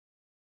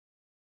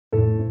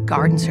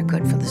gardens are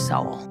good for the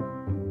soul.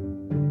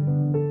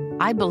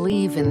 I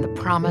believe in the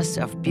promise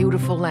of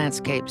beautiful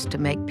landscapes to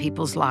make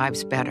people's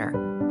lives better.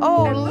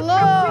 Oh, look!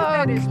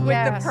 That is with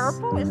Yes. the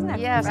purple. Isn't that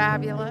Yes,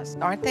 fabulous.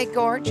 Aren't they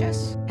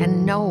gorgeous?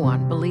 And no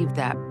one believed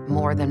that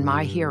more than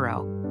my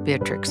hero,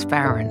 Beatrix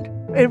Farrand.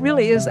 It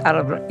really is out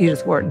of an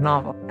Edith Wharton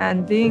novel.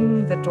 And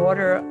being the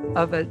daughter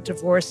of a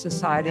divorced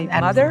society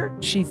mother,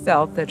 she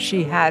felt that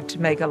she had to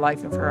make a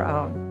life of her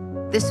own.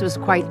 This was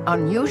quite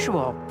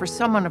unusual for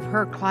someone of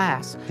her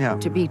class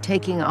to be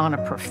taking on a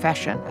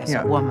profession as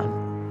a woman.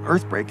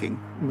 Earthbreaking,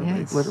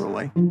 Yes.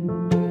 literally.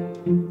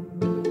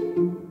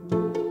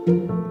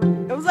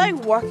 It was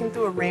like walking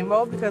through a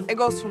rainbow because it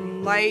goes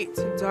from light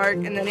to dark,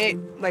 and then it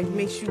like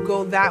makes you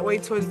go that way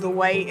towards the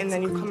white, and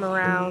then you come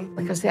around.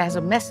 Because it has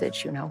a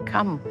message, you know,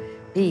 come,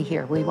 be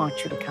here, we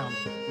want you to come.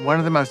 One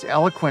of the most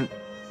eloquent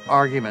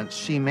arguments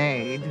she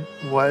made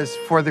was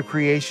for the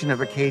creation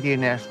of Acadia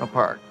National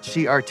Park.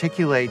 She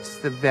articulates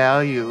the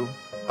value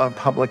of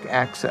public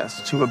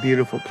access to a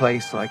beautiful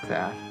place like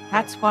that.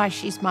 That's why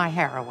she's my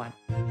heroine.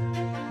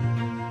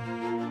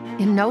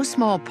 In no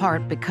small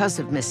part because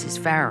of Mrs.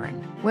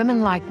 Farrand,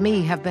 women like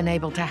me have been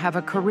able to have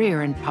a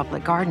career in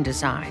public garden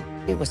design.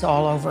 It was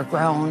all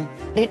overgrown.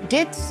 It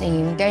did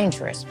seem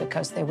dangerous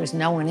because there was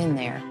no one in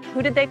there.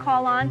 Who did they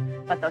call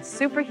on but the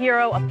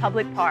superhero of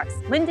public parks,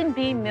 Lynden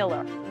B.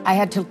 Miller? I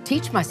had to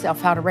teach myself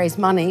how to raise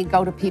money,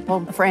 go to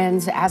people,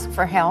 friends, ask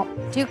for help.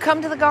 Do you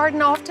come to the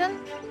garden often?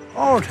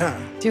 All the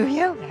time. Do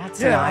you? That's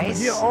Yeah, nice.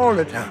 I'm here all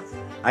the time.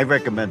 I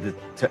recommend it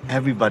to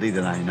everybody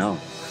that I know.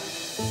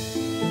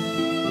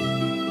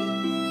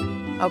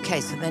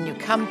 Okay, so then you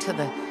come to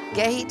the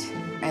gate,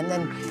 and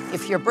then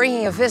if you're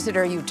bringing a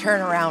visitor, you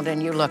turn around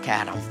and you look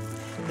at them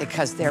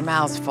because their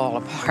mouths fall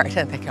apart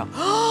and they go,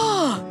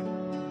 oh!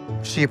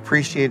 She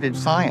appreciated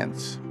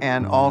science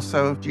and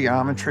also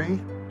geometry.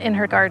 In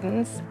her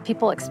gardens,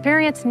 people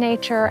experience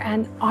nature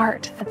and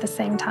art at the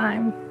same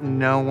time.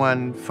 No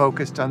one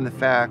focused on the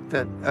fact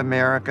that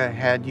America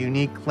had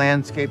unique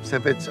landscapes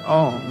of its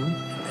own.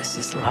 This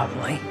is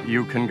lovely.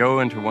 You can go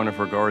into one of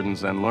her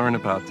gardens and learn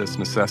about this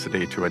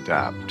necessity to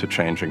adapt to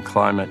changing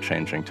climate,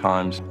 changing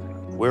times.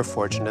 We're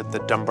fortunate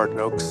that Dumbarton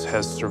Oaks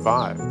has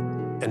survived,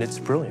 and it's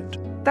brilliant.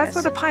 That's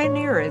what a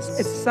pioneer is.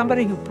 It's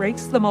somebody who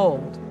breaks the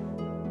mold